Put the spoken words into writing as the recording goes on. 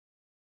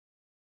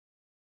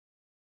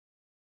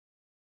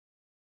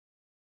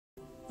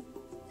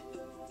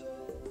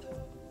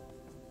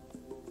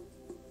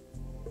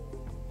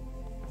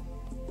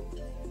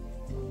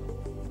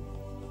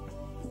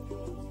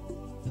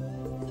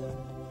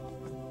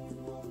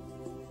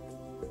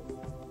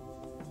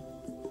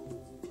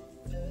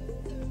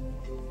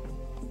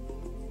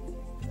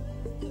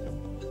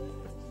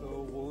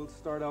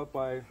start out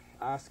by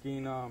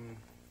asking,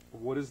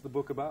 what is the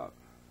book about?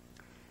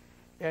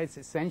 Yeah, it's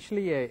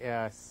essentially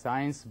a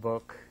science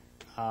book,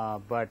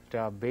 but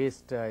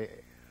based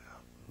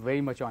very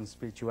much on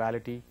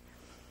spirituality.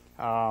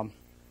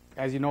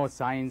 As you know,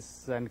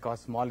 science and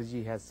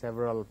cosmology has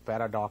several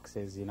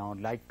paradoxes, you know,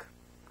 like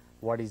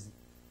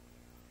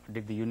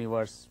did the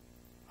universe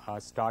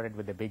started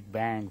with the Big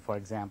Bang, for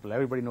example.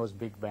 Everybody knows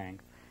Big Bang.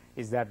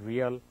 Is that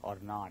real or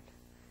not?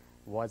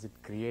 Was it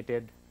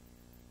created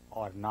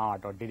or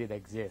not, or did it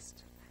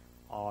exist?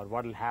 Or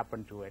what will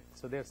happen to it?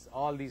 So there's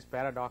all these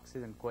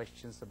paradoxes and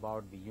questions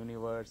about the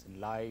universe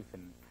and life,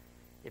 and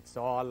it's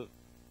all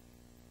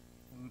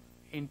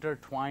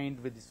intertwined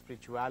with the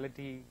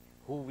spirituality,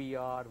 who we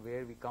are,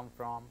 where we come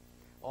from.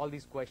 All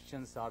these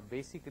questions are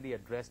basically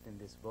addressed in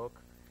this book.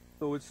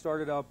 So it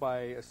started out by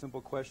a simple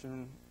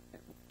question,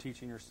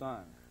 teaching your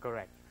son.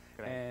 Correct.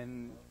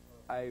 And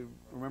I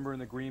remember in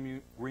the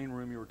green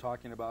room you were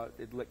talking about,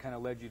 it kind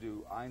of led you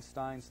to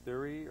Einstein's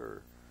theory,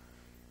 or?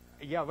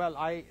 Yeah, well,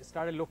 I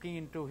started looking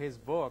into his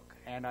book,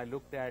 and I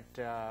looked at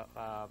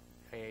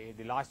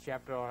the last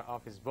chapter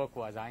of his book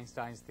was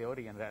Einstein's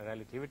theory and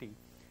relativity.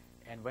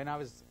 And when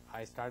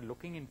I started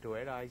looking into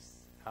it, I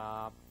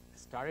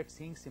started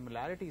seeing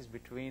similarities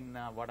between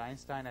what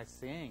Einstein is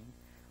saying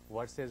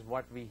versus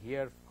what we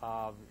hear,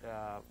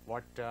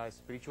 what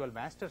spiritual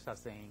masters are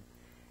saying.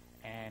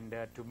 And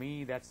to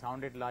me, that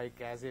sounded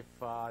like as if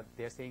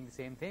they're saying the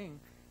same thing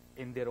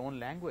in their own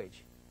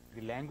language.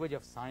 The language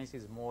of science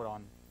is more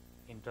on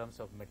in terms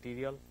of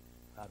material,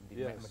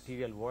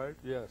 material world.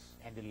 Yes.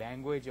 And the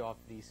language of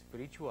the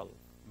spiritual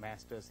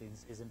masters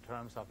is in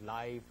terms of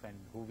life and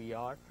who we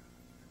are.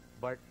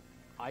 But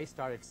I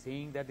started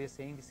seeing that they're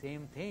saying the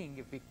same thing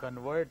if we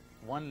convert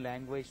one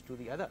language to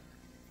the other.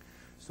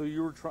 So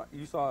you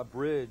saw a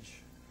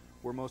bridge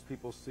where most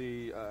people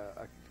see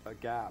a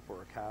gap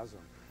or a chasm.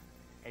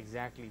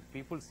 Exactly.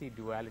 People see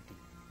duality.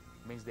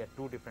 Means there are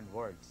two different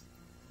worlds.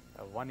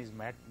 One is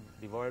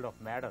the world of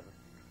matter.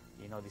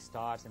 You know, the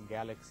stars and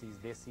galaxies.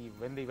 They see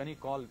when you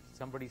call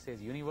somebody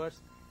says universe,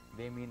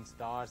 they mean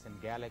stars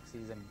and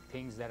galaxies and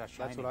things that are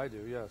shining. That's what I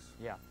do. Yes.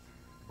 Yeah.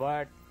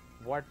 But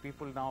what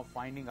people now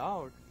finding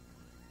out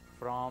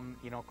from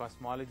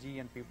cosmology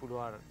and people who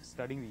are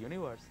studying the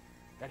universe,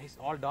 that is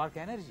all dark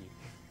energy.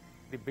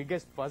 The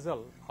biggest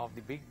puzzle of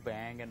the Big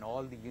Bang and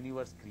all the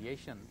universe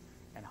creation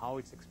and how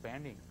it's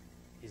expanding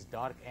is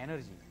dark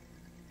energy.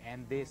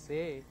 And they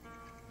say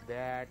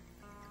that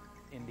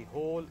in the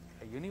whole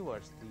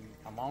universe,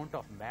 the amount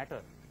of matter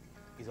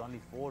is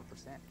only 4%.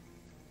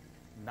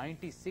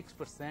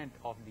 96%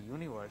 of the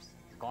universe,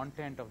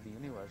 content of the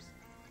universe,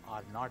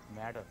 are not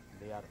matter.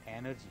 They are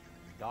energy,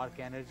 dark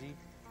energy,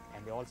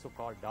 and they also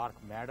call dark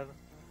matter,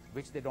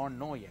 which they don't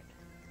know yet.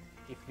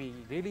 If we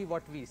really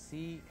what we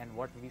see and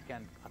what we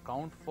can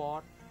account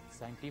for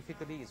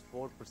scientifically is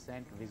 4%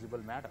 visible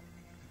matter.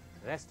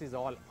 Rest is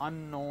all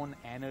unknown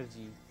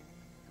energy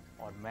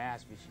or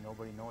mass, which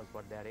nobody knows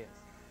what that is.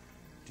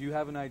 Do you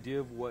have an idea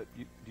of what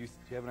do you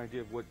have an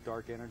idea of what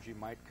dark energy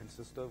might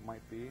consist of,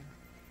 might be?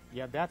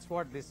 Yeah, that's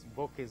what this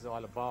book is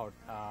all about.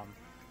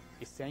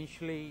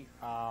 Essentially,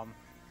 I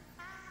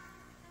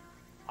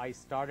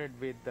started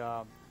with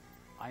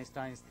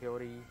Einstein's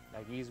theory,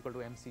 like E is equal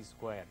to mc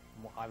squared.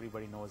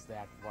 Everybody knows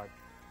that what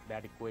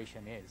that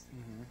equation is.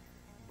 Mm-hmm.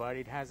 But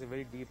it has a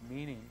very deep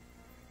meaning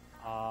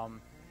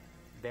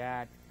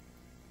that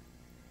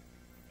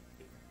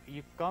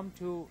you come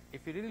to,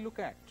 if you really look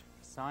at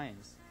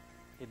science,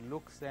 it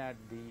looks at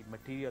the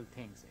material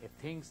things,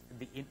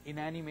 the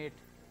inanimate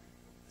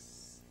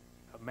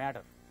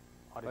matter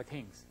or like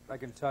things. I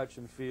can touch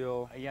and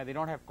feel. Yeah, they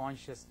don't have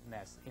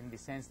consciousness in the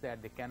sense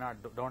that they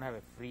don't have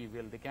a free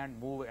will. They can't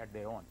move at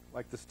their own.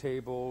 Like this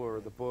table or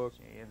the book.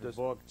 The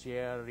book,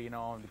 chair,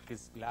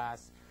 this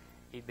glass,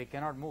 they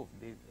cannot move.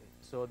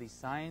 So the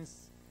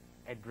science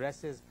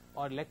addresses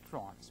or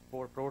electrons,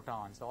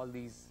 protons, all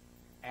these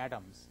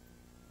atoms,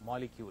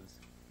 molecules.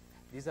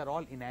 These are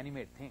all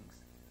inanimate things.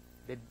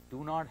 They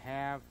do not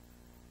have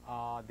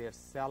their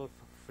self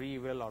free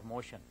will or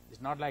motion.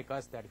 It's not like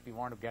us that if we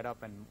want to get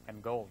up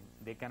and go,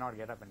 they cannot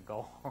get up and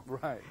go.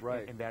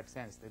 Right. In that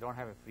sense, they don't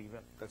have a free will.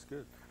 That's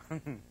good.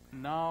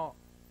 Now,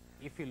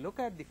 if you look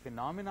at the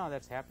phenomena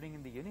that's happening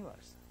in the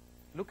universe,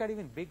 look at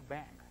even Big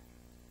Bang.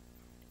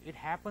 It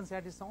happens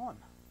at its own.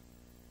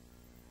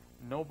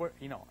 Nobody,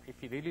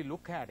 if you really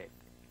look at it,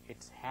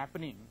 it's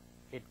happening.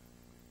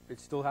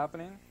 It's still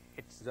happening?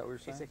 Is that what you're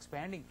saying? It's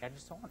expanding at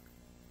its own.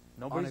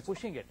 Nobody's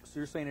pushing it. So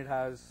you're saying it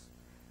has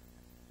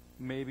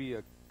maybe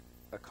a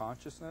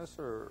consciousness,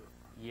 or?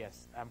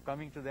 Yes, I'm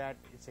coming to that.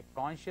 It's a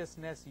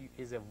consciousness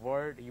is a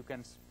word you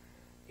can,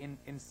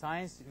 in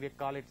science we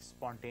call it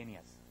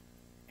spontaneous.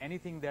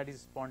 Anything that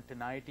is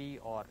spontaneity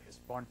or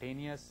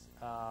spontaneous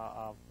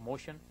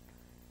motion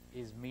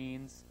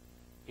means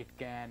it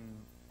can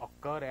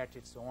occur at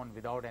its own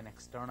without an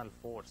external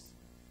force.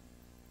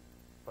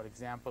 For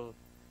example,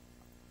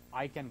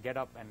 I can get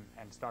up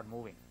and start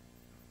moving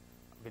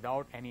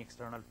without any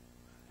external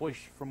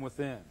push from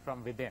within.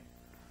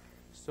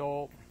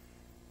 So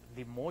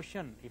the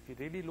motion, if you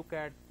really look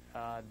at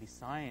the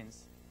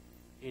science,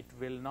 it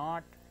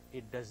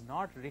does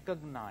not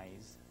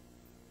recognize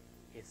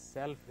a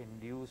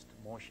self-induced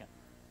motion.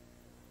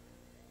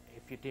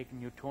 If you take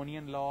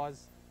Newtonian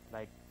laws,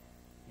 like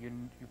you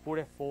put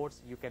a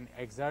force, you can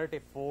exert a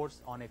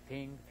force on a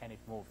thing and it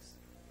moves.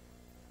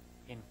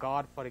 In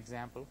car, for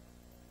example,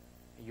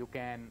 you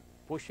can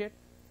push it,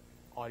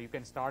 or you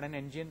can start an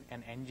engine,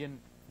 and engine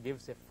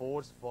gives a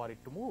force for it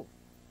to move.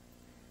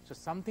 So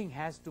something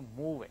has to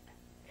move it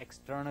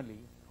externally,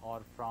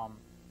 or from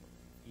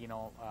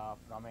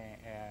from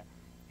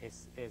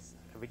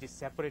which is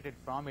separated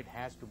from it,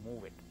 has to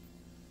move it.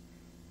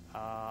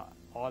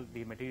 All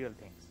the material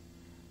things.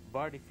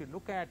 But if you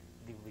look at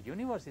the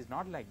universe, is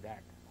not like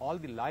that. All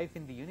the life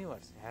in the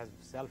universe has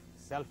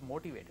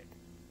self-motivated.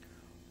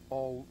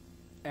 All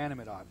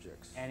animate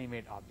objects.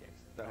 Animate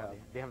objects. That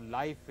They have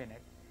life in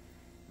it.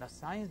 Now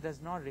science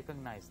does not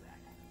recognize that.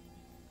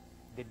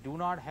 They do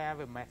not have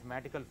a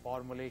mathematical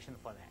formulation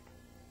for that.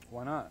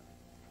 Why not?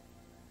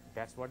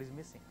 That's what is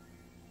missing.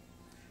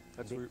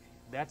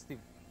 That's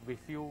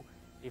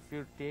If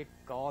you take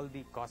all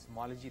the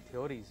cosmology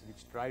theories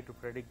which try to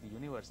predict the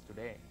universe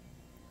today,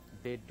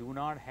 they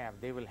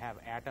will have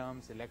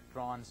atoms,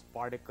 electrons,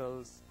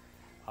 particles,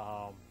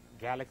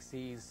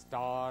 galaxies,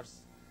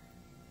 stars.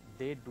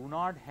 They do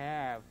not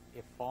have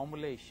a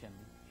formulation,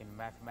 in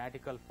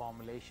mathematical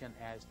formulation,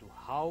 as to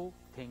how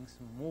things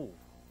move.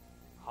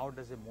 How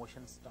does a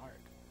motion start?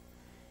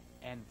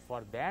 And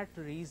for that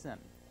reason,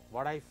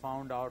 what I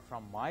found out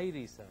from my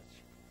research,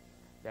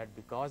 that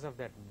because of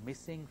that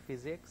missing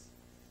physics,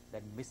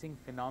 that missing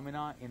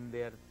phenomena in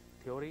their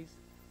theories,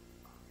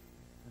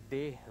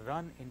 they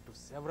run into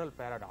several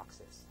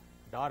paradoxes.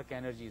 Dark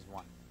energy is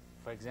one.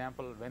 For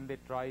example, when they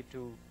try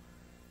to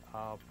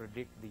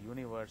predict the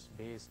universe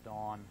based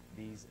on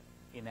these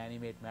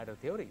inanimate matter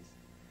theories,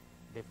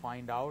 they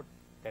find out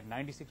that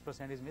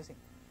 96% is missing.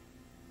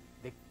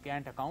 They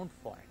can't account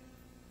for it.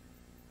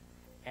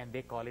 And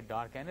they call it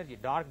dark energy.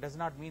 Dark does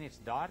not mean it's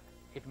dark.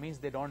 It means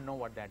they don't know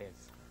what that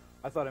is.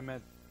 I thought it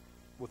meant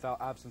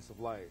without absence of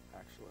light,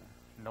 actually.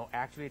 No,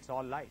 actually it's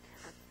all light.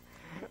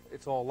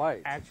 It's all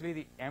light. Actually,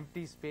 the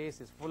empty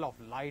space is full of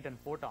light and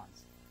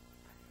photons.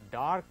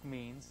 Dark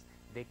means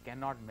they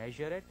cannot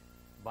measure it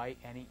by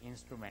any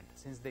instrument.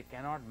 Since they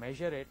cannot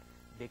measure it,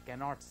 they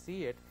cannot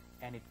see it,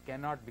 and it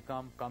cannot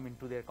come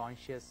into their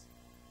conscious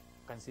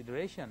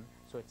consideration,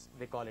 so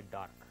they call it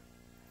dark.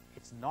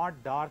 It's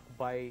not dark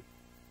by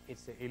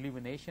its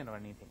illumination or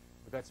anything,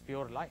 because it's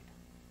pure light.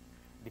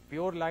 The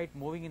pure light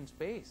moving in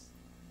space,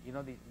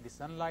 the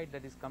sunlight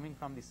that is coming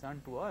from the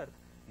sun to earth,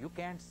 you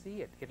can't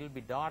see it. It will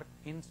be dark.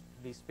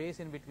 The space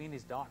in between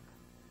is dark,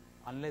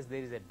 unless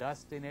there is a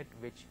dust in it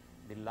which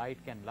the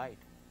light can light.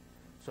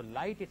 So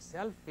light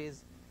itself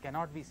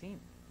cannot be seen,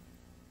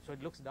 so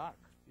it looks dark.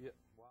 Yeah.